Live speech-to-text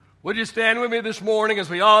Would you stand with me this morning as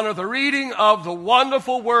we honor the reading of the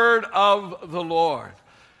wonderful word of the Lord?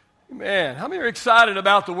 Amen. How many are excited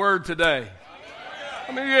about the word today?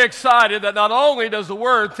 How many are excited that not only does the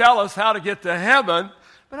word tell us how to get to heaven,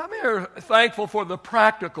 but how many are thankful for the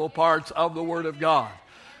practical parts of the word of God?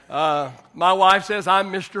 My wife says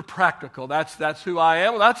I'm Mr. Practical. That's who I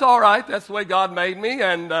am. Well, that's all right. That's the way God made me.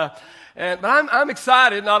 But I'm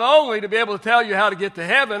excited not only to be able to tell you how to get to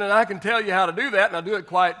heaven, and I can tell you how to do that, and I do it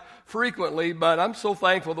quite frequently, but I'm so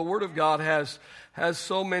thankful the Word of God has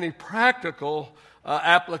so many practical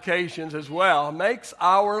applications as well. It makes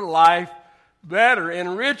our life better,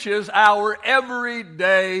 enriches our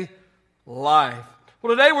everyday life.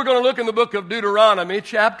 Well, today we're going to look in the book of Deuteronomy,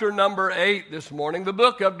 chapter number 8 this morning. The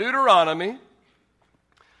book of Deuteronomy,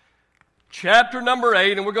 chapter number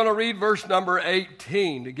 8, and we're going to read verse number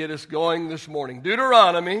 18 to get us going this morning.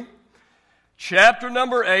 Deuteronomy, chapter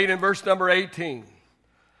number 8 and verse number 18.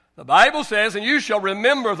 The Bible says, "And you shall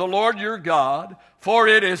remember the Lord your God, for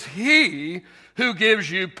it is He who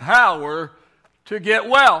gives you power to get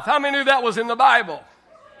wealth." How many knew that was in the Bible?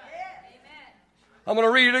 I'm going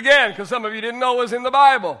to read it again because some of you didn't know it was in the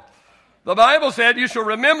Bible. The Bible said, "You shall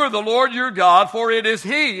remember the Lord your God, for it is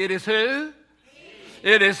He." It is who?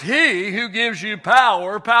 It is He who gives you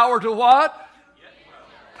power. Power to what?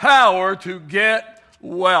 Power to get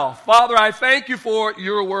wealth. Father, I thank you for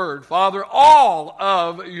your word. Father, all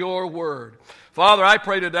of your word. Father, I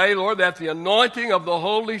pray today, Lord, that the anointing of the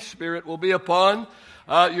Holy Spirit will be upon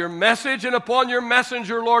your message and upon your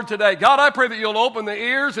messenger, Lord, today. God, I pray that you'll open the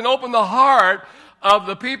ears and open the heart of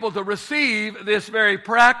the people to receive this very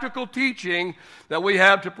practical teaching that we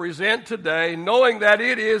have to present today, knowing that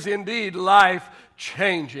it is indeed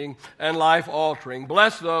life-changing and life-altering.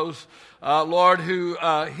 Bless those, Lord, who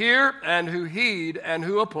hear and who heed and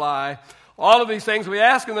who apply. All of these things we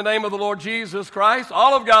ask in the name of the Lord Jesus Christ.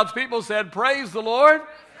 All of God's people said, "Praise the Lord."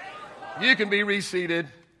 You can be reseated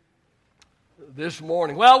this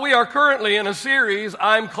morning. Well, we are currently in a series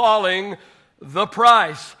I'm calling The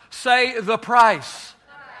Price. Say the price.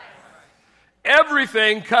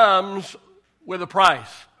 Everything comes with a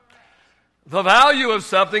price. The value of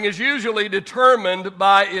something is usually determined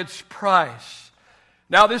by its price.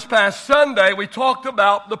 Now, this past Sunday, we talked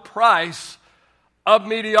about the price of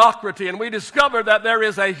mediocrity, and we discovered that there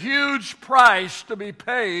is a huge price to be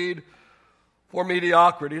paid for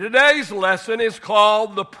mediocrity. Today's lesson is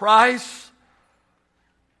called The Price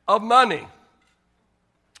of Money.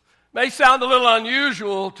 May sound a little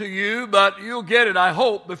unusual to you, but you'll get it, I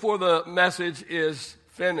hope, before the message is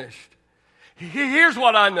finished. Here's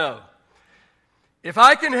what I know. If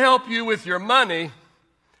I can help you with your money,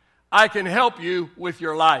 I can help you with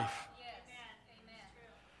your life.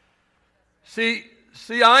 See,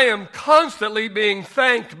 I am constantly being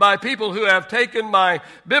thanked by people who have taken my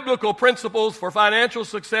biblical principles for financial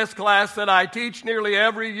success class that I teach nearly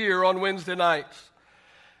every year on Wednesday nights.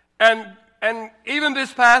 And even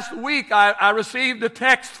this past week, I received a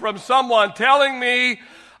text from someone telling me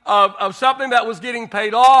of something that was getting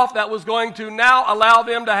paid off that was going to now allow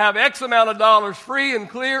them to have X amount of dollars free and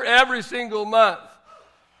clear every single month.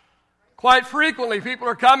 Quite frequently, people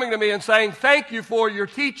are coming to me and saying, "Thank you for your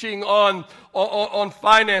teaching on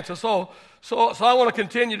finances." So I want to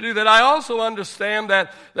continue to do that. I also understand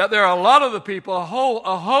that there are a lot of the people, a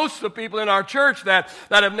host of people in our church that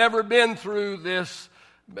have never been through this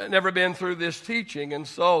teaching. And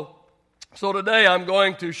so today I'm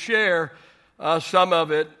going to share some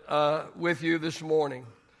of it with you this morning.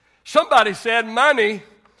 Somebody said money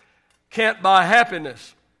can't buy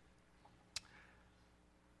happiness.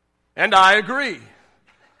 And I agree.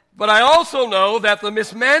 But I also know that the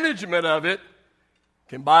mismanagement of it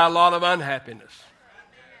can buy a lot of unhappiness.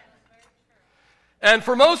 And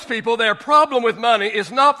for most people, their problem with money is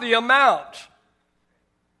not the amount.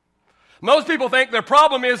 Most people think their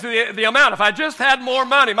problem is the amount. If I just had more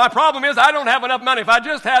money. My problem is I don't have enough money. If I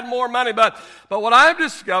just had more money. But what I've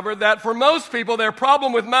discovered that for most people, their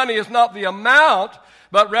problem with money is not the amount,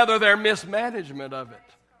 but rather their mismanagement of it.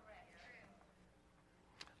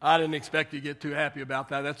 I didn't expect you to get too happy about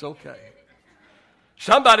that. That's okay.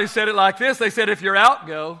 Somebody said it like this. They said if your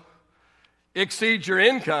outgo exceeds your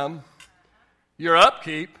income, your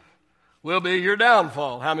upkeep will be your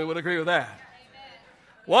downfall. How many would agree with that?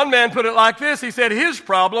 One man put it like this. He said his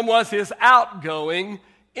problem was his outgoing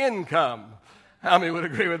income. How many would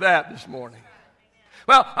agree with that this morning?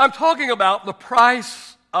 Well, I'm talking about the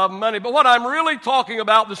price of money. But what I'm really talking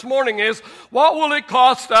about this morning is what will it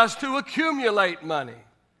cost us to accumulate money?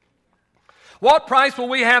 What price will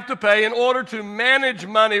we have to pay in order to manage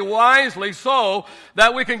money wisely so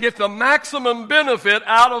that we can get the maximum benefit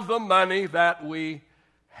out of the money that we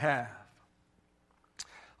have.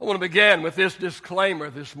 I want to begin with this disclaimer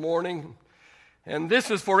this morning. And this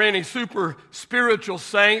is for any super spiritual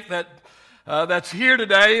saint that's here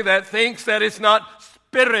today that thinks that it's not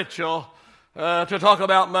spiritual to talk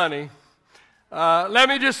about money. Let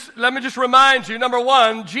me just remind you, number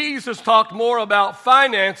one, Jesus talked more about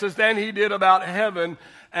finances than he did about heaven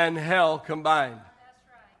and hell combined.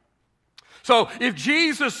 So if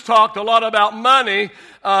Jesus talked a lot about money,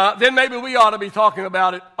 then maybe we ought to be talking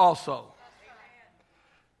about it also.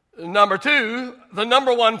 Number two, the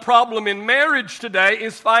number one problem in marriage today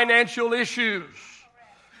is financial issues.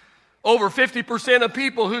 Over 50% of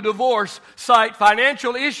people who divorce cite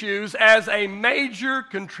financial issues as a major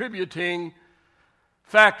contributing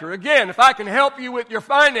factor. Again, if I can help you with your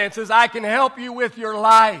finances, I can help you with your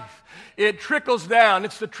life. It trickles down.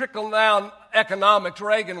 It's the trickle-down economics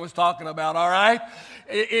Reagan was talking about, all right?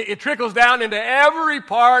 It trickles down into every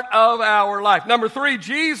part of our life. Number three,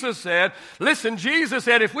 Jesus said,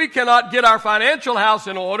 if we cannot get our financial house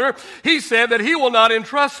in order, he said that he will not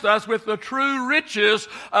entrust us with the true riches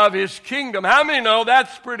of his kingdom. How many know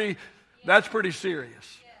that's pretty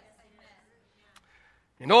serious?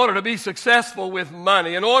 In order to be successful with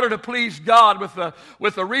money, in order to please God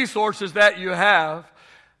with the resources that you have,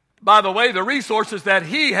 by the way, the resources that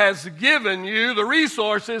he has given you, the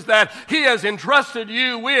resources that he has entrusted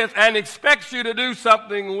you with and expects you to do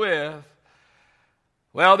something with,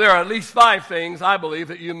 well, there are at least 5 things I believe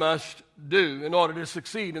that you must do in order to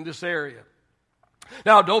succeed in this area.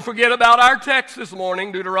 Now, don't forget about our text this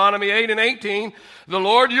morning, Deuteronomy 8 and 18. The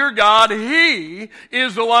Lord your God, he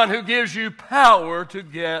is the one who gives you power to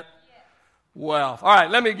get wealth. All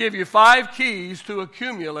right, let me give you 5 keys to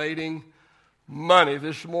accumulating money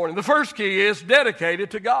this morning. The first key is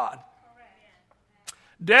dedicated to God.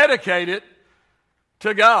 Dedicated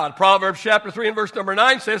to God. Proverbs chapter 3 and verse number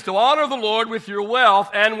 9 says, to honor the Lord with your wealth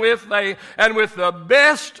and with the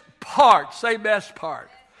best part. Say best part.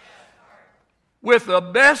 With the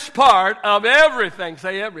best part of everything.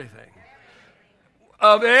 Say everything.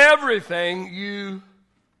 Of everything you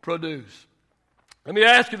produce. Let me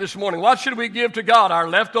ask you this morning, what should we give to God? Our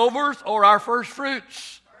leftovers or our first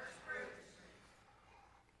fruits?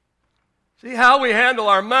 See, how we handle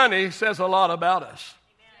our money says a lot about us.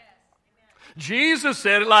 Jesus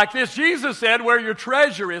said it like this. Jesus said, where your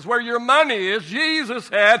treasure is, where your money is, Jesus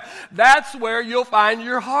said, that's where you'll find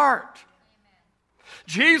your heart.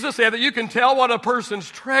 Jesus said that you can tell what a person's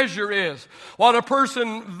treasure is, what a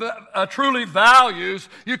person truly values.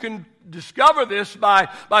 You can discover this by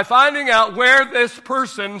finding out where this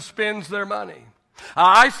person spends their money.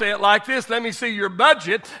 I say it like this, let me see your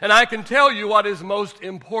budget, and I can tell you what is most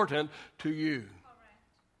important to you.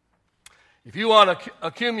 If you want to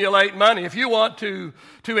accumulate money, if you want to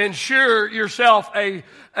ensure yourself a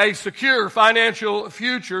secure financial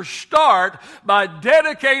future, start by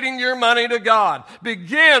dedicating your money to God.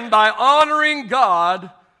 Begin by honoring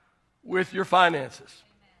God with your finances.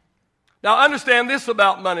 Now understand this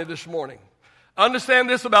about money this morning. Understand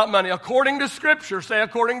this about money. According to Scripture, say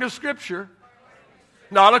according to Scripture.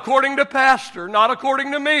 Not according to pastor, not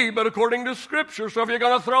according to me, but according to Scripture. So if you're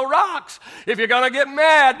going to throw rocks, if you're going to get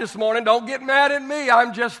mad this morning, don't get mad at me.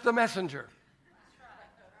 I'm just the messenger.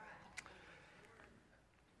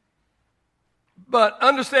 But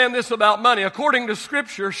understand this about money. According to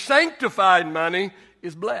Scripture, sanctified money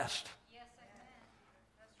is blessed.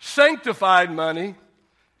 Sanctified money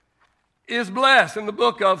is blessed. In the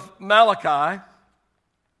book of Malachi,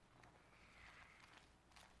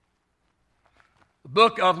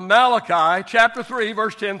 chapter 3,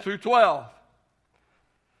 verse 10 through 12.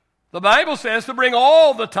 The Bible says to bring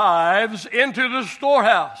all the tithes into the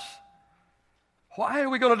storehouse. Why are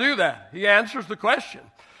we going to do that? He answers the question,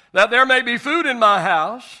 that there may be food in my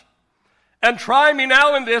house, and try me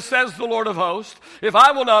now in this, says the Lord of hosts, if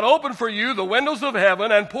I will not open for you the windows of heaven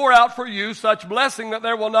and pour out for you such blessing that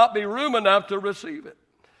there will not be room enough to receive it.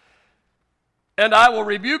 And I will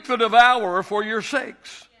rebuke the devourer for your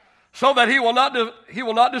sakes, so that he will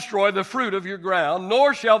not destroy the fruit of your ground,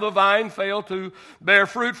 nor shall the vine fail to bear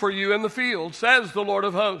fruit for you in the field, says the Lord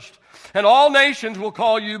of hosts. And all nations will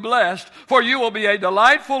call you blessed, for you will be a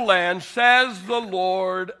delightful land, says the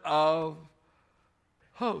Lord of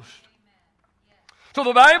hosts. So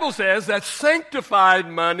the Bible says that sanctified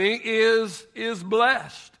money is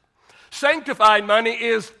blessed. Sanctified money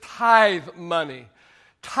is tithe money.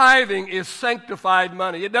 Tithing is sanctified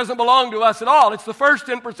money. It doesn't belong to us at all. It's the first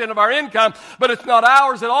 10% of our income, but it's not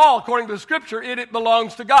ours at all. According to the Scripture, it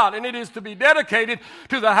belongs to God, and it is to be dedicated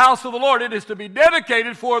to the house of the Lord. It is to be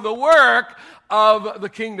dedicated for the work of the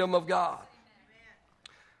kingdom of God.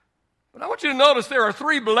 But I want you to notice there are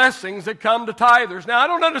 3 blessings that come to tithers. Now, I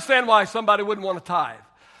don't understand why somebody wouldn't want to tithe.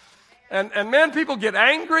 And men, people get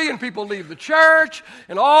angry and people leave the church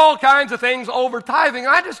and all kinds of things over tithing.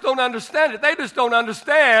 I just don't understand it. They just don't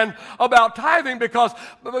understand about tithing because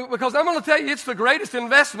I'm going to tell you, it's the greatest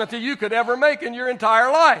investment that you could ever make in your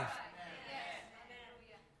entire life.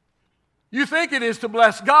 You think it is to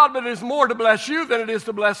bless God, but it is more to bless you than it is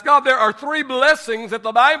to bless God. There are 3 blessings that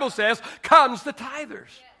the Bible says comes to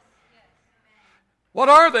tithers. What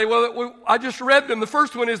are they? Well, I just read them. The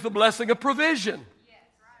first one is the blessing of provision.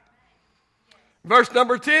 Verse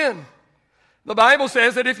number 10, the Bible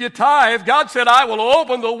says that if you tithe, God said, I will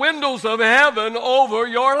open the windows of heaven over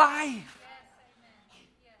your life.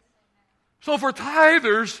 So for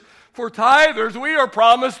tithers, we are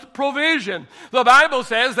promised provision. The Bible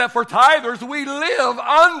says that for tithers, we live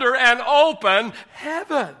under an open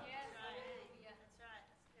heaven.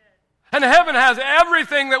 And heaven has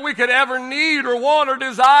everything that we could ever need or want or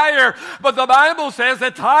desire. But the Bible says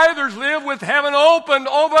that tithers live with heaven open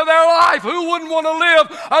over their life. Who wouldn't want to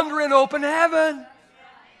live under an open heaven?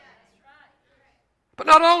 But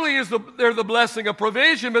not only is there the blessing of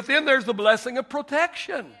provision, but then there's the blessing of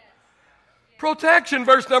protection. Protection,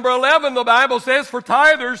 verse number 11, the Bible says for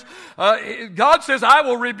tithers, God says, I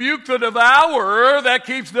will rebuke the devourer that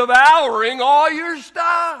keeps devouring all your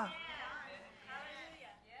stuff.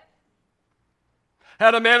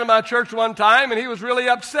 Had a man in my church one time, and he was really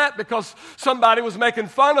upset because somebody was making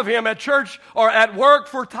fun of him at church or at work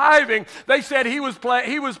for tithing. They said he was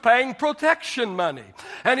paying protection money.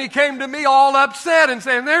 And he came to me all upset and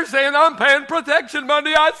saying, they're saying I'm paying protection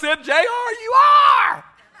money. I said, JR, you are.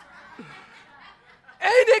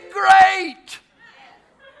 Ain't it great?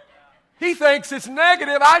 He thinks it's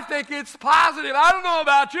negative. I think it's positive. I don't know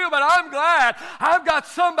about you, but I'm glad I've got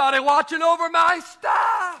somebody watching over my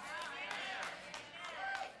stuff.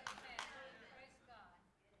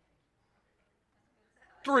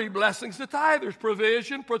 3 blessings to tithers: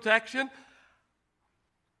 provision, protection,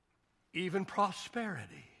 even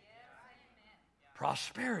prosperity.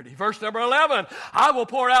 Prosperity. Verse number 11, I will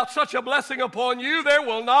pour out such a blessing upon you, there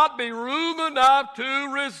will not be room enough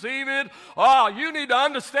to receive it. Oh, you need to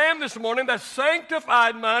understand this morning that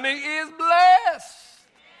sanctified money is blessed.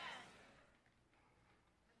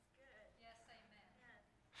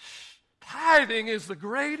 Tithing is the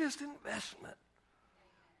greatest investment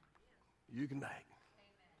you can make.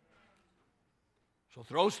 So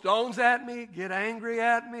throw stones at me, get angry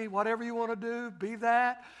at me, whatever you want to do, be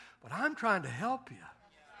that. But I'm trying to help you.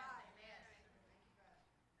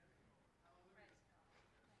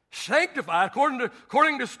 Sanctified,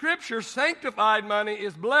 according to Scripture, sanctified money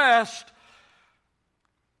is blessed.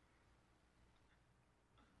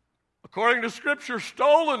 According to Scripture,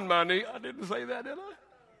 stolen money, I didn't say that, did I?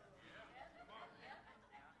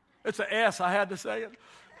 It's an S, I had to say it.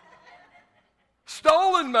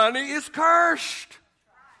 Stolen money is cursed.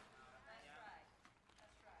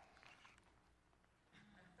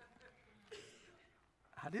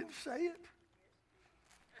 I didn't say it.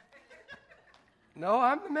 No,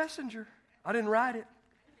 I'm the messenger. I didn't write it.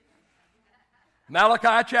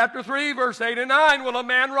 Malachi chapter 3, verse 8 and 9. Will a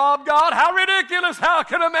man rob God? How ridiculous. How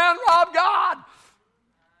can a man rob God?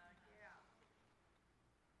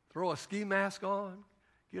 Throw a ski mask on,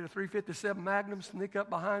 get a .357 Magnum, sneak up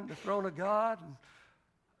behind the throne of God.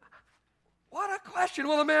 What a question.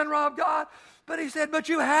 Will a man rob God? But he said, but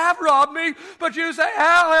you have robbed me. But you say,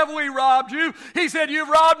 how have we robbed you? He said, you've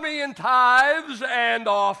robbed me in tithes and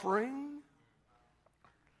offering.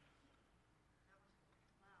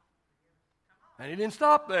 And he didn't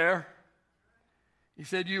stop there. He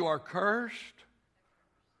said, you are cursed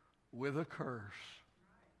with a curse.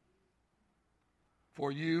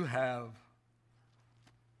 For you have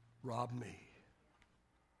robbed me.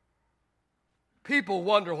 People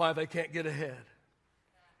wonder why they can't get ahead.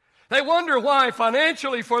 They wonder why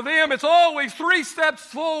financially for them it's always 3 steps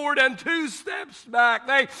forward and 2 steps back.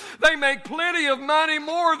 They make plenty of money,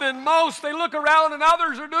 more than most. They look around and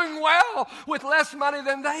others are doing well with less money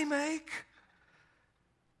than they make.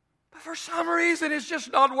 But for some reason it's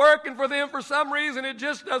just not working for them. For some reason it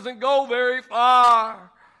just doesn't go very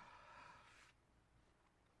far.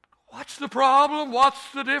 What's the problem?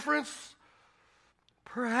 What's the difference?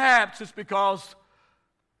 Perhaps it's because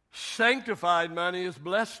sanctified money is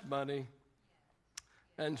blessed money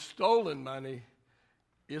and stolen money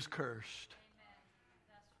is cursed.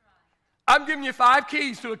 I'm giving you 5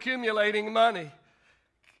 keys to accumulating money.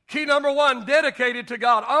 Key number 1, dedicated to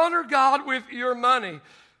God. Honor God with your money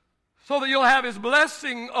so that you'll have His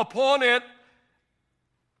blessing upon it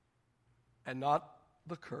and not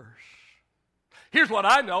the curse. Here's what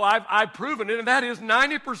I know. I've proven it, and that is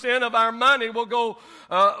 90% of our money will go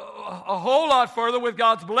a whole lot further with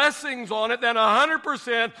God's blessings on it than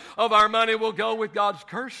 100% of our money will go with God's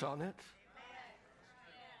curse on it.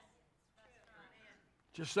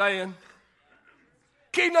 Just saying.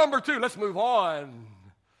 Key number 2, let's move on.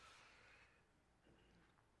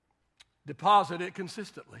 Deposit it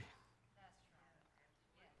consistently.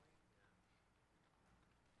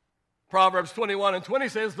 Proverbs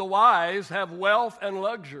 21:20 says, the wise have wealth and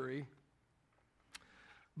luxury,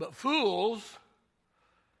 but fools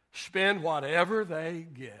spend whatever they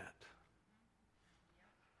get.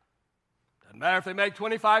 Doesn't matter if they make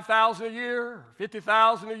 $25,000 a year, or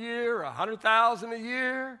 $50,000 a year, or $100,000 a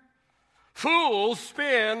year. Fools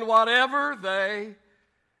spend whatever they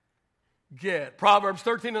get. Proverbs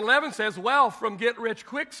 13:11 says, wealth from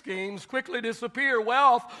get-rich-quick schemes quickly disappear.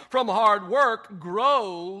 Wealth from hard work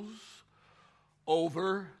grows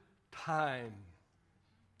over time.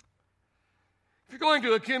 If you're going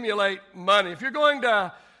to accumulate money, if you're going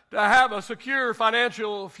to have a secure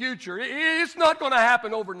financial future, it's not going to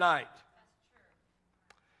happen overnight.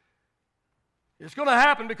 It's going to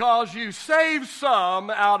happen because you save some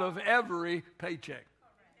out of every paycheck.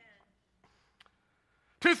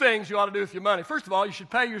 2 things you ought to do with your money. First of all, you should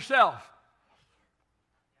pay yourself.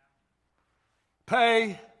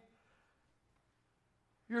 Pay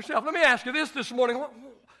yourself. Let me ask you this morning.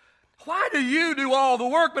 Why do you do all the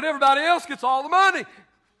work but everybody else gets all the money?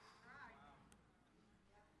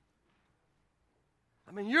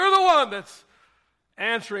 I mean, you're the one that's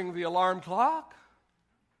answering the alarm clock.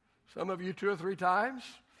 Some of you 2 or 3 times.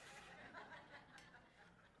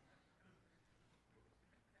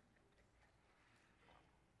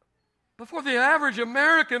 But for the average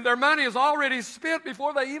American, their money is already spent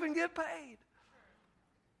before they even get paid.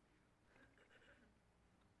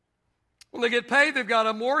 When they get paid, they've got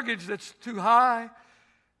a mortgage that's too high.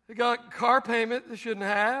 They got car payment they shouldn't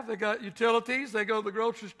have. They got utilities. They go to the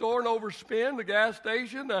grocery store and overspend, the gas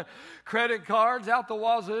station, the credit cards out the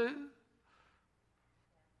wazoo.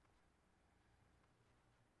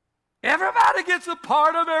 Everybody gets a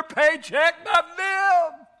part of their paycheck, not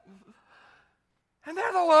them. And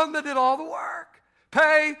they're the one that did all the work.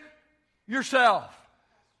 Pay yourself.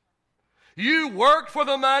 You worked for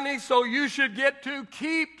the money, so you should get to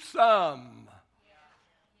keep some.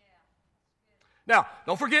 Now,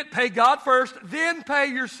 don't forget, pay God first, then pay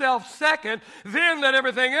yourself second, then let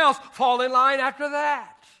everything else fall in line after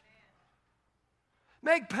that.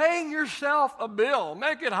 Make paying yourself a bill.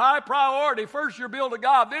 Make it high priority. First your bill to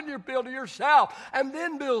God, then your bill to yourself, and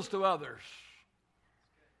then bills to others.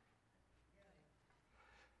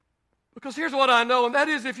 Because here's what I know, and that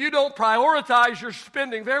is if you don't prioritize your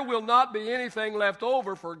spending, there will not be anything left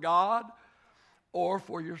over for God or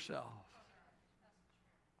for yourself.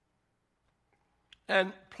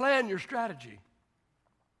 And plan your strategy.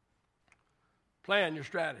 Plan your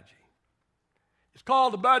strategy. It's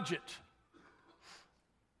called a budget.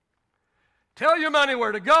 Tell your money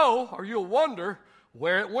where to go, or you'll wonder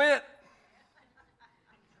where it went.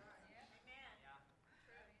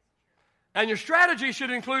 And your strategy should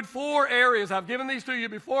include 4 areas. I've given these to you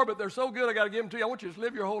before, but they're so good I got to give them to you. I want you to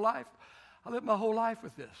live your whole life. I lived my whole life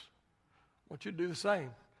with this. I want you to do the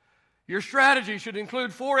same. Your strategy should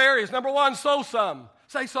include 4 areas. Number 1, sow some.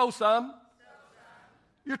 Say sow some.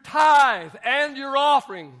 Your tithe and your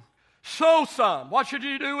offering. Sow some. What should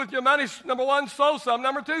you do with your money? Number 1, sow some.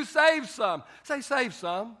 Number 2, save some. Say save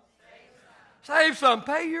some. Save some.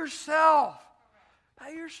 Pay yourself.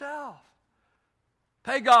 Pay yourself.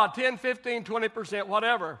 Pay God 10, 15, 20%,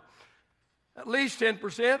 whatever. At least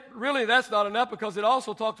 10%. Really, that's not enough because it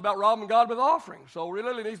also talks about robbing God with offerings. So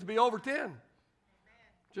really it needs to be over 10.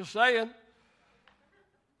 Just saying.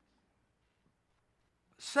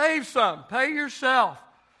 Save some. Pay yourself.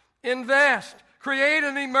 Invest. Create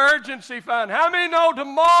an emergency fund. How many know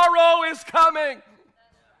tomorrow is coming?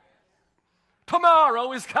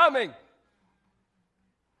 Tomorrow is coming.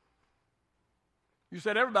 You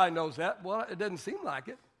said everybody knows that. Well, it doesn't seem like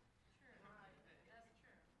it.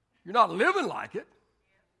 You're not living like it.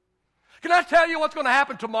 Can I tell you what's going to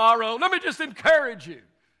happen tomorrow? Let me just encourage you.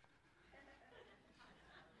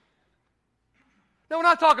 Now, when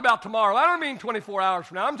I talk about tomorrow, I don't mean 24 hours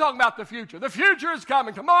from now. I'm talking about the future. The future is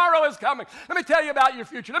coming. Tomorrow is coming. Let me tell you about your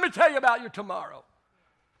future. Let me tell you about your tomorrow.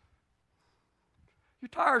 Your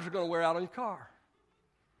tires are going to wear out on your car.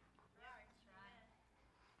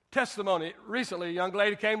 testimony. Recently, a young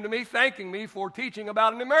lady came to me thanking me for teaching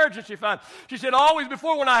about an emergency fund. She said, always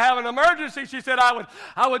before when I have an emergency, she said,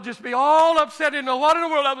 I would just be all upset, didn't know what in the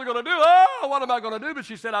world I was going to do. Oh, what am I going to do? But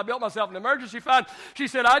she said, I built myself an emergency fund. She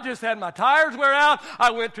said, I just had my tires wear out.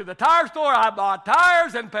 I went to the tire store. I bought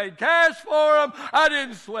tires and paid cash for them. I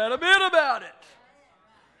didn't sweat a bit about it.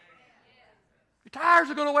 Your tires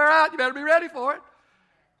are going to wear out. You better be ready for it.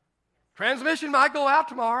 Transmission might go out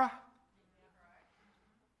tomorrow.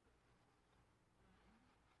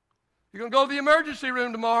 You're going to go to the emergency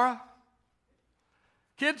room tomorrow.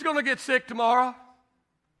 Kid's going to get sick tomorrow.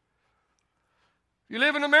 You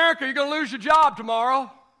live in America, you're going to lose your job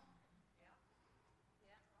tomorrow.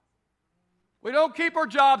 We don't keep our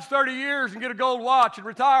jobs 30 years and get a gold watch and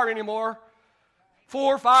retire anymore.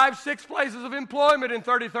 4, 5, 6 places of employment in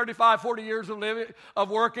 30, 35, 40 years of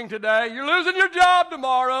working today. You're losing your job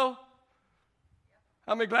tomorrow.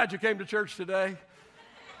 How many glad you came to church today?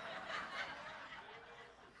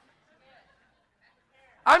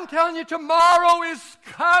 I'm telling you, tomorrow is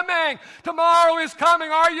coming. Tomorrow is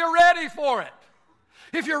coming. Are you ready for it?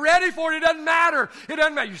 If you're ready for it, it doesn't matter. It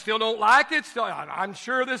doesn't matter. You still don't like it. I'm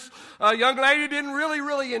sure this young lady didn't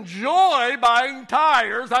really enjoy buying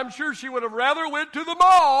tires. I'm sure she would have rather went to the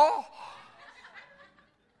mall.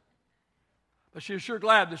 But she was sure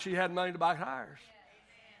glad that she had money to buy tires.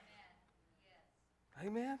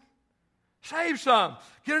 Amen. Save some.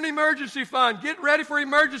 Get an emergency fund. Get ready for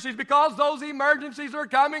emergencies because those emergencies are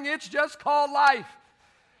coming. It's just called life.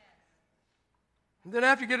 And then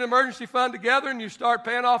after you get an emergency fund together and you start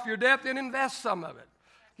paying off your debt, then invest some of it.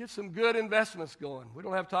 Get some good investments going. We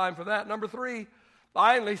don't have time for that. Number 3,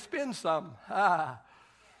 finally, spend some.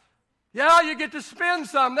 Yeah, you get to spend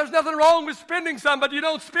some. There's nothing wrong with spending some, but you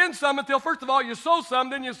don't spend some until, first of all, you sow some,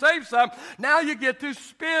 then you save some. Now you get to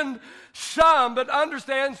spend some, but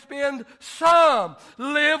understand, spend some.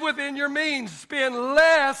 Live within your means. Spend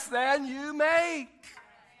less than you make.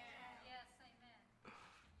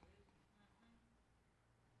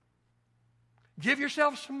 Give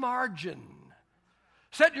yourself some margin.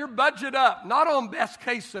 Set your budget up, not on best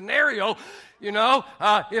case scenario. You know,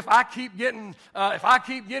 if I keep getting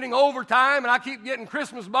overtime and I keep getting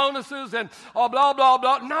Christmas bonuses and blah, blah,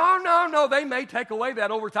 blah. No. They may take away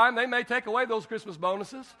that overtime. They may take away those Christmas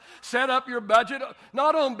bonuses. Set up your budget,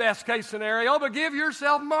 not on best case scenario, but give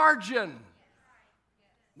yourself margin.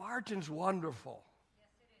 Margin's wonderful.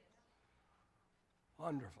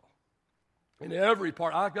 Wonderful. In every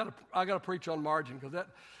part, I got to preach on margin because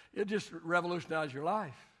it just revolutionizes your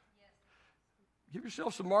life. Give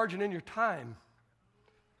yourself some margin in your time.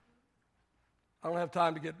 I don't have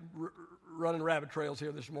time to get running rabbit trails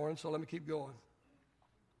here this morning, so let me keep going.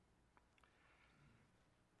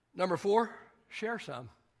 Number 4, share some.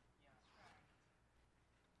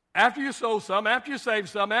 After you sow some, after you save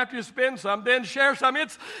some, after you spend some, then share some.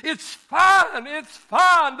 It's fun. It's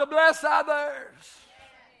fun to bless others.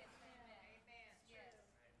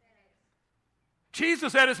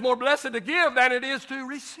 Jesus said it's more blessed to give than it is to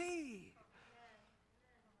receive.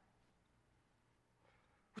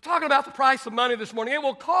 We're talking about the price of money this morning. It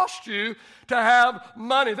will cost you to have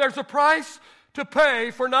money. There's a price to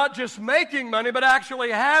pay for not just making money, but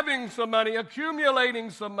actually having some money, accumulating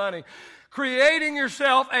some money, creating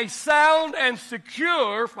yourself a sound and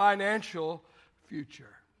secure financial future.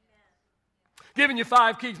 Giving you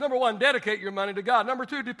 5 keys. Number 1, dedicate your money to God. Number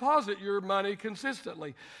 2, deposit your money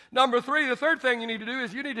consistently. Number 3, the third thing you need to do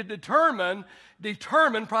is you need to determine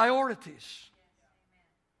priorities.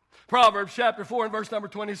 Proverbs chapter 4 and verse number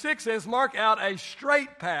 26 says, mark out a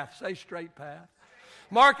straight path. Say straight path.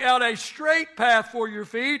 Mark out a straight path for your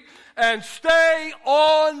feet and stay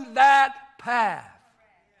on that path.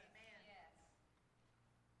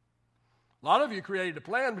 A lot of you created a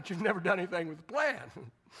plan, but you've never done anything with the plan.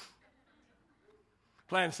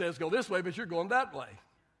 Plan says go this way, but you're going that way.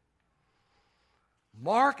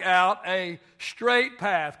 Mark out a straight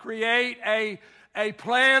path. Create a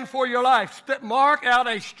plan for your life. Mark out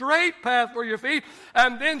a straight path for your feet,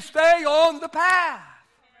 and then stay on the path.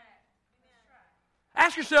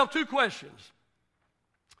 Ask yourself 2 questions.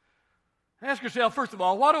 Ask yourself, first of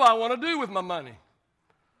all, what do I want to do with my money?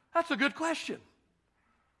 That's a good question.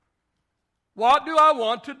 What do I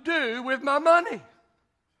want to do with my money?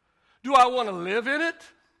 Do I want to live in it?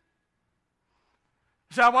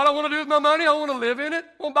 Is that what I want to do with my money? I want to live in it.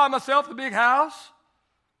 I want to buy myself the big house.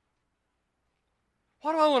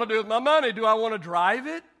 What do I want to do with my money? Do I want to drive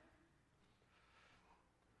it?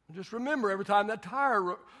 Just remember, every time that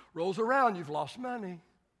tire rolls around, you've lost money.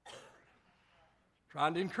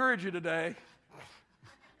 Trying to encourage you today.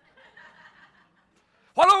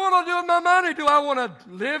 What do I want to do with my money? Do I want to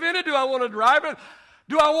live in it? Do I want to drive it?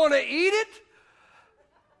 Do I want to eat it?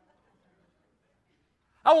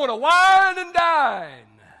 I want to wine and dine.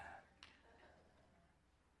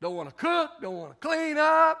 Don't want to cook, don't want to clean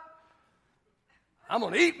up. I'm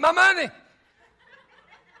going to eat my money. That's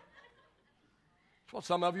what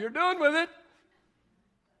some of you are doing with it.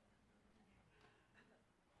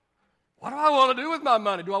 What do I want to do with my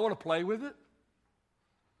money? Do I want to play with it?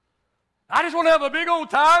 I just want to have a big old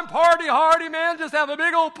time, party hardy, man. Just have a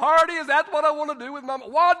big old party. Is that what I want to do with my money?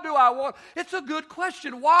 What do I want? It's a good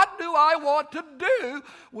question. What do I want to do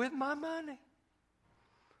with my money?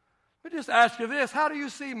 Let me just ask you this. How do you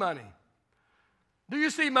see money? Do you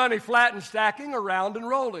see money flat and stacking or round and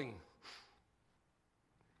rolling?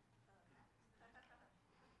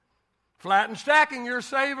 Flat and stacking, you're a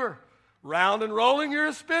saver. Round and rolling, you're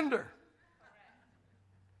a spender.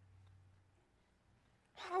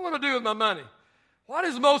 What do I want to do with my money? What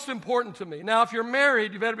is most important to me? Now, if you're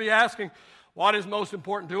married, you better be asking, what is most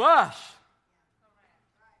important to us?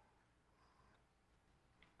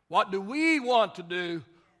 What do we want to do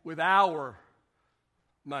with our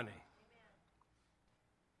money?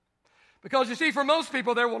 Because you see, for most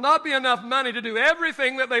people, there will not be enough money to do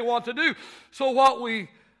everything that they want to do. So what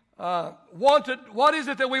is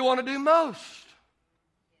it that we want to do most?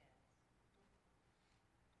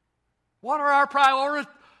 What are our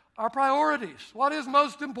priorities? What is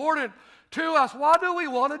most important to us? What do we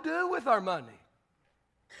want to do with our money?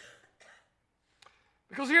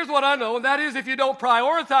 Because here's what I know, and that is if you don't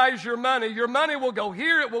prioritize your money will go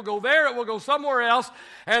here, it will go there, it will go somewhere else,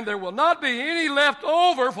 and there will not be any left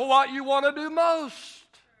over for what you want to do most.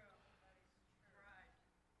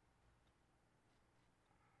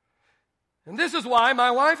 And this is why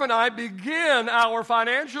my wife and I begin our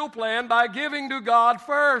financial plan by giving to God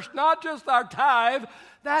first, not just our tithe.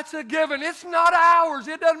 That's a given. It's not ours.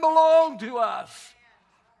 It doesn't belong to us.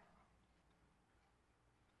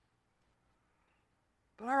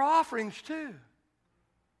 But our offerings too.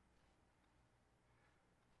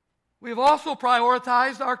 We've also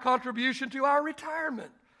prioritized our contribution to our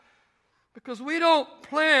retirement because we don't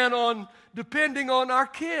plan on depending on our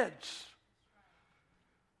kids.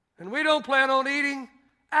 And we don't plan on eating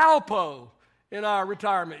Alpo in our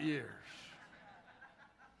retirement years.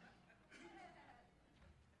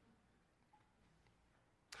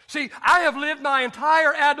 See, I have lived my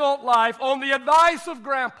entire adult life on the advice of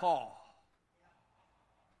Grandpa.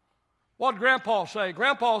 What did Grandpa say?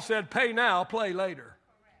 Grandpa said, pay now, play later.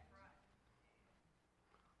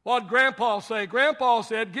 What did Grandpa say? Grandpa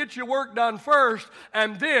said, get your work done first,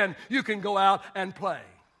 and then you can go out and play.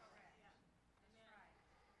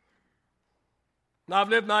 Now, I've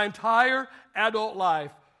lived my entire adult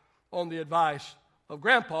life on the advice of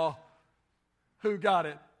Grandpa, who got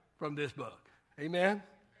it from this book. Amen?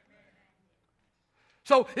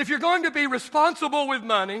 So, if you're going to be responsible with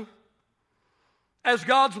money, as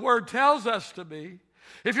God's Word tells us to be,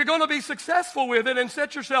 if you're going to be successful with it and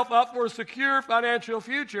set yourself up for a secure financial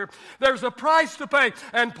future, there's a price to pay.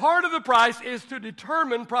 And part of the price is to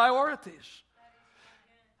determine priorities.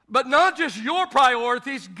 But not just your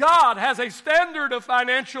priorities, God has a standard of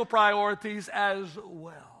financial priorities as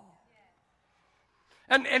well.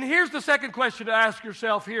 And here's the second question to ask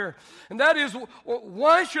yourself here, and that is,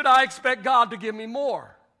 why should I expect God to give me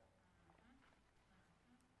more?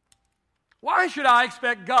 Why should I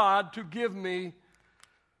expect God to give me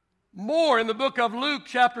more? In the book of Luke,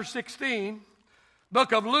 chapter 16,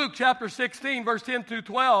 verse 10 through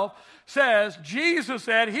 12, says, Jesus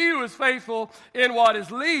said, he who is faithful in what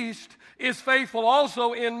is least is faithful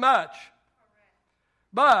also in much.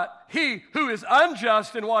 But he who is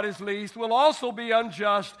unjust in what is least will also be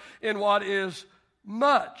unjust in what is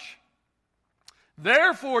much.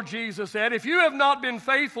 Therefore, Jesus said, if you have not been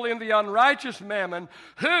faithful in the unrighteous mammon,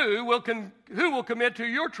 who will commit to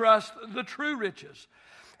your trust the true riches?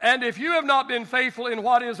 And if you have not been faithful in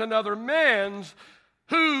what is another man's,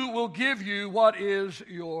 who will give you what is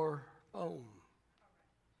your own?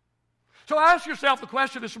 So ask yourself the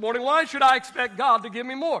question this morning, why should I expect God to give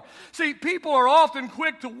me more? See, people are often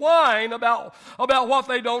quick to whine about what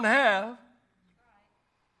they don't have,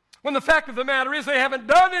 when the fact of the matter is they haven't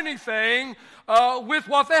done anything with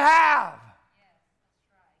what they have.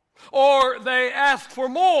 Or they ask for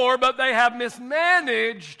more, but they have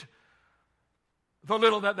mismanaged the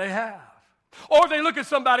little that they have. Or they look at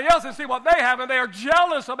somebody else and see what they have, and they are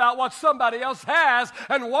jealous about what somebody else has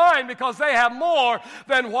and whine because they have more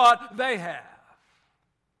than what they have.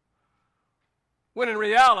 When in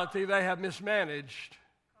reality, they have mismanaged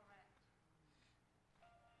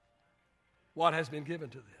what has been given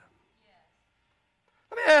to them.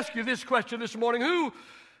 Let me ask you this question this morning. Who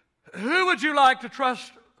would you like to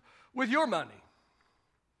trust with your money?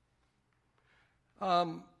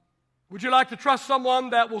 Would you like to trust someone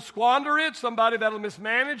that will squander it, somebody that will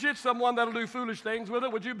mismanage it, someone that will do foolish things with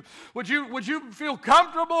it? Would you feel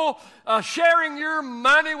comfortable sharing your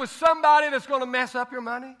money with somebody that's going to mess up your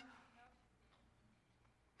money?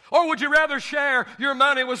 Or would you rather share your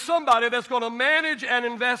money with somebody that's going to manage and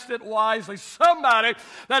invest it wisely? Somebody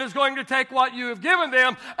that is going to take what you have given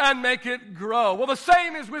them and make it grow. Well, the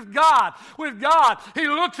same is with God. With God, He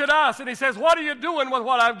looks at us and He says, what are you doing with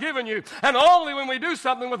what I've given you? And only when we do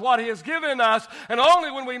something with what He has given us, and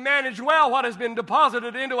only when we manage well what has been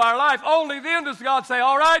deposited into our life, only then does God say,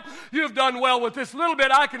 all right, you've done well with this little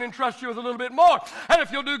bit, I can entrust you with a little bit more. And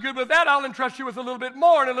if you'll do good with that, I'll entrust you with a little bit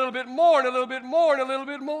more, and a little bit more, and a little bit more, and a little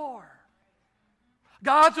bit more.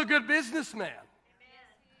 God's a good businessman.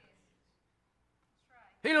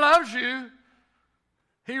 He loves you.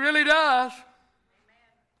 He really does.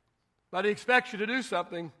 But He expects you to do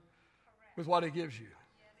something with what He gives you.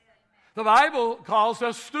 The Bible calls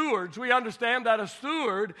us stewards. We understand that a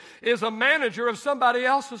steward is a manager of somebody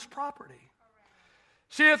else's property.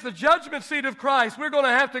 See, at the judgment seat of Christ, we're going to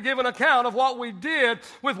have to give an account of what we did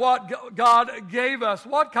with what God gave us.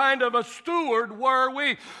 What kind of a steward were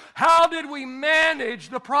we? How did we manage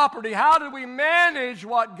the property? How did we manage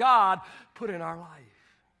what God put in our life?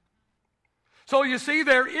 So you see,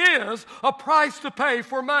 there is a price to pay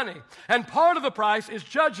for money. And part of the price is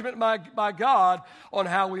judgment by God on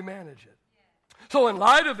how we manage it. So in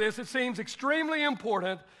light of this, it seems extremely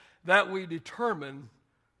important that we determine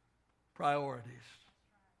priorities.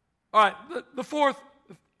 All right, the fourth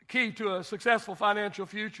key to a successful financial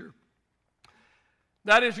future,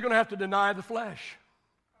 that is, you're going to have to deny the flesh.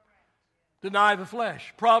 Deny the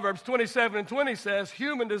flesh. Proverbs 27:20 says,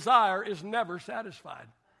 human desire is never satisfied.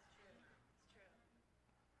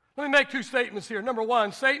 Let me make two statements here. Number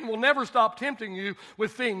one, Satan will never stop tempting you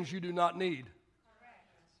with things you do not need.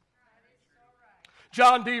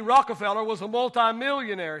 John D. Rockefeller was a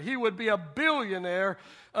multimillionaire. He would be a billionaire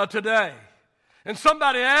today. And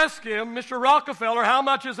somebody asked him, Mr. Rockefeller, how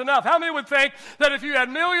much is enough? How many would think that if you had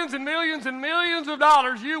millions and millions and millions of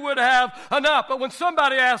dollars, you would have enough? But when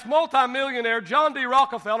somebody asked multimillionaire John D.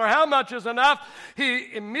 Rockefeller, how much is enough? He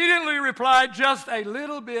immediately replied, just a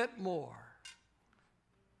little bit more.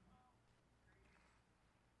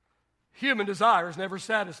 Human desire is never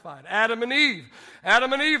satisfied. Adam and Eve,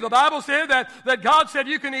 the Bible said that God said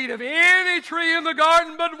you can eat of any tree in the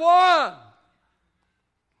garden but one.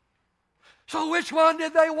 So which one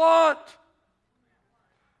did they want?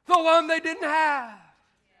 The one they didn't have.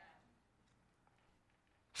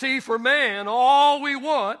 See, for man, all we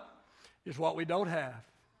want is what we don't have.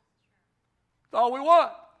 That's all we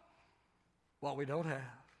want. What we don't have.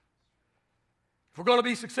 If we're going to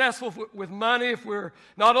be successful with money, if we're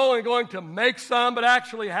not only going to make some, but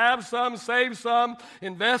actually have some, save some,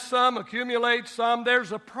 invest some, accumulate some,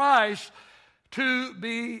 there's a price to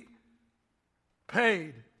be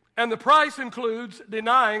paid. And the price includes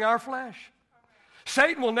denying our flesh.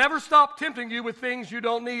 Satan will never stop tempting you with things you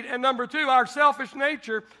don't need. And number two, our selfish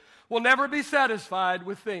nature will never be satisfied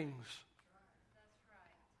with things.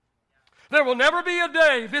 There will never be a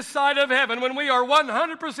day this side of heaven when we are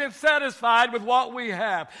 100% satisfied with what we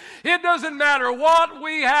have. It doesn't matter what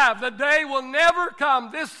we have. The day will never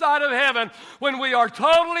come this side of heaven when we are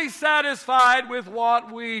totally satisfied with what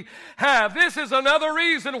we have. This is another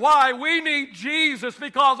reason why we need Jesus,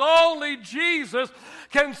 because only Jesus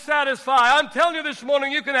can satisfy. I'm telling you this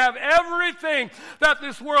morning, you can have everything that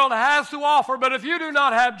this world has to offer, but if you do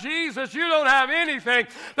not have Jesus, you don't have anything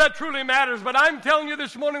that truly matters. But I'm telling you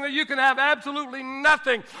this morning that you can have absolutely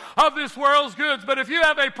nothing of this world's goods, but if you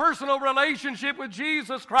have a personal relationship with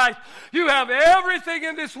Jesus Christ, you have everything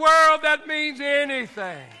in this world that means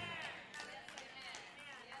anything.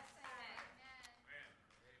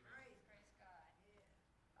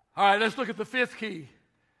 All right, let's look at the fifth key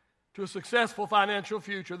to a successful financial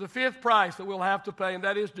future. The fifth price that we'll have to pay, and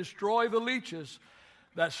that is destroy the leeches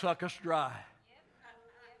that suck us dry.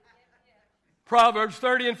 Proverbs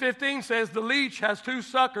 30:15 says, the leech has two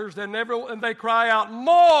suckers, and they cry out,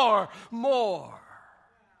 more, more.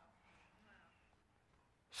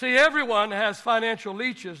 See, everyone has financial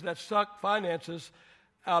leeches that suck finances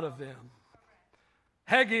out of them.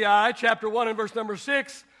 Haggai chapter 1 and verse number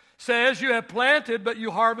 6 says, you have planted, but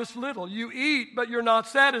you harvest little. You eat, but you're not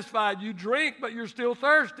satisfied. You drink, but you're still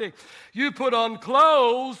thirsty. You put on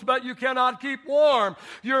clothes, but you cannot keep warm.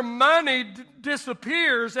 Your money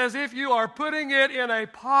disappears as if you are putting it in a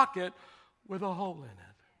pocket with a hole in it.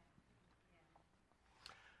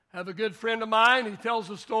 I have a good friend of mine. He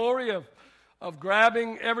tells a story of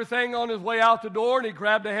grabbing everything on his way out the door, and he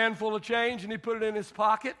grabbed a handful of change, and he put it in his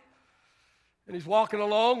pocket. And he's walking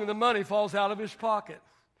along, and the money falls out of his pocket.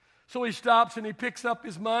 So he stops, and he picks up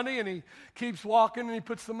his money, and he keeps walking, and he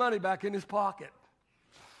puts the money back in his pocket.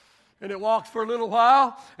 And it walks for a little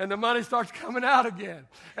while, and the money starts coming out again.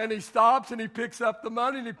 And he stops, and he picks up the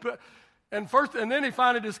money, and then he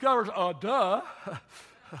finally discovers, duh,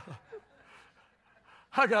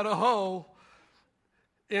 I got a hole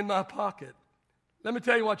in my pocket. Let me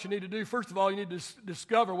tell you what you need to do. First of all, you need to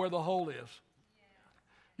discover where the hole is.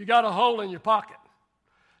 You got a hole in your pocket.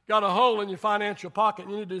 Got a hole in your financial pocket.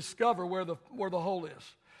 You need to discover where the hole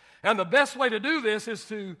is. And the best way to do this is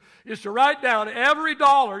to write down every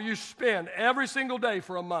dollar you spend every single day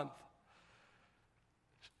for a month.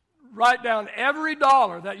 Write down every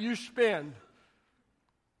dollar that you spend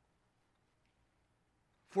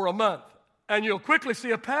for a month. And you'll quickly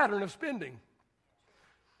see a pattern of spending.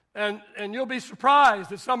 And you'll be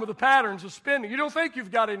surprised at some of the patterns of spending. You don't think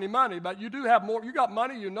you've got any money, but you do have more. You got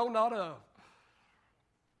money you know not of.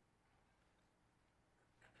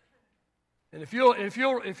 And if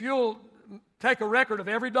you'll take a record of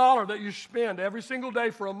every dollar that you spend every single day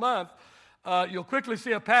for a month, you'll quickly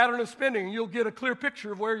see a pattern of spending. You'll get a clear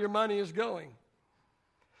picture of where your money is going.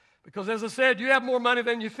 Because as I said, you have more money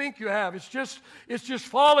than you think you have. It's just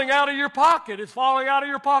falling out of your pocket. It's falling out of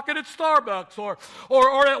your pocket at Starbucks or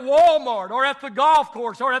at Walmart or at the golf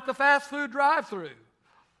course or at the fast food drive-thru.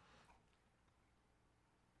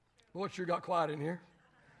 Boy, it sure got quiet in here.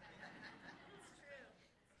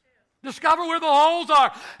 Discover where the holes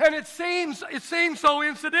are. And it seems so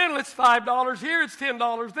incidental. It's $5 here, it's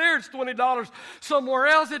 $10 there, it's $20 somewhere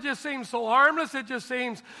else. It just seems so harmless. It just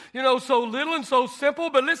seems, so little and so simple.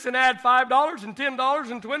 But listen, add $5 and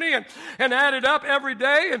 $10 and $20 and add it up every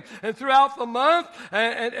day and throughout the month.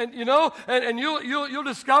 And you'll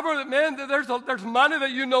discover that, man, there's money that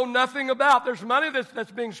you know nothing about. There's money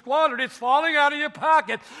that's being squandered. It's falling out of your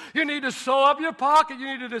pocket. You need to sew up your pocket. You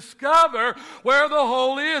need to discover where the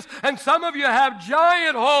hole is. And some of you have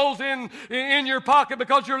giant holes in your pocket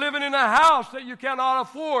because you're living in a house that you cannot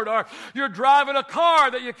afford, or you're driving a car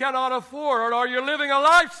that you cannot afford, or you're living a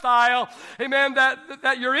lifestyle, amen,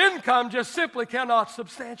 that your income just simply cannot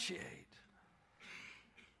substantiate.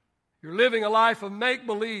 You're living a life of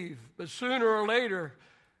make-believe, but sooner or later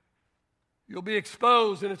you'll be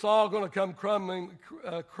exposed and it's all going to come crumbling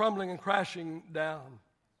and crashing down.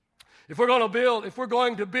 If we're going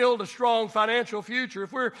to build a strong financial future,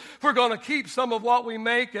 if we're going to keep some of what we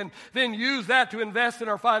make and then use that to invest in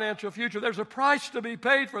our financial future, there's a price to be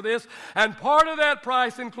paid for this, and part of that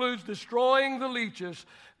price includes destroying the leeches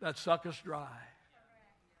that suck us dry.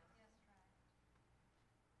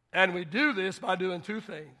 And we do this by doing two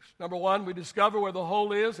things. Number one, we discover where the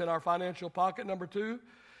hole is in our financial pocket. Number two,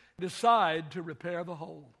 decide to repair the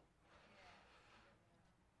hole.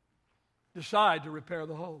 Decide to repair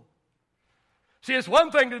the hole. See, it's one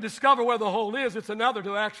thing to discover where the hole is. It's another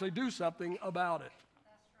to actually do something about it.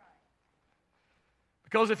 That's right.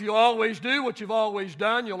 Because if you always do what you've always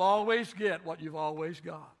done, you'll always get what you've always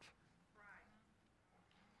got. Right.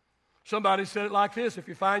 Somebody said it like this: if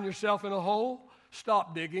you find yourself in a hole,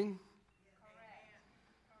 stop digging.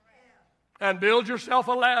 Correct. And build yourself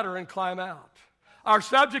a ladder and climb out. Our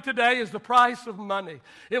subject today is the price of money.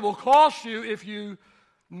 It will cost you if you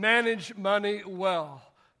manage money well.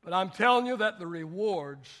 But I'm telling you that the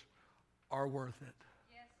rewards are worth it.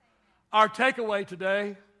 Yes, Our takeaway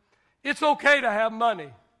today, it's okay to have money.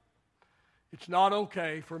 It's not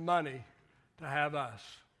okay for money to have us.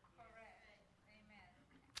 correct.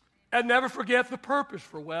 Amen. And never forget the purpose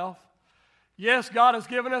for wealth. Yes, God has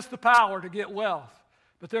given us the power to get wealth,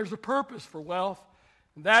 but there's a purpose for wealth,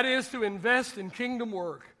 and that is to invest in kingdom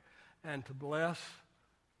work and to bless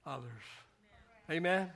others. Amen.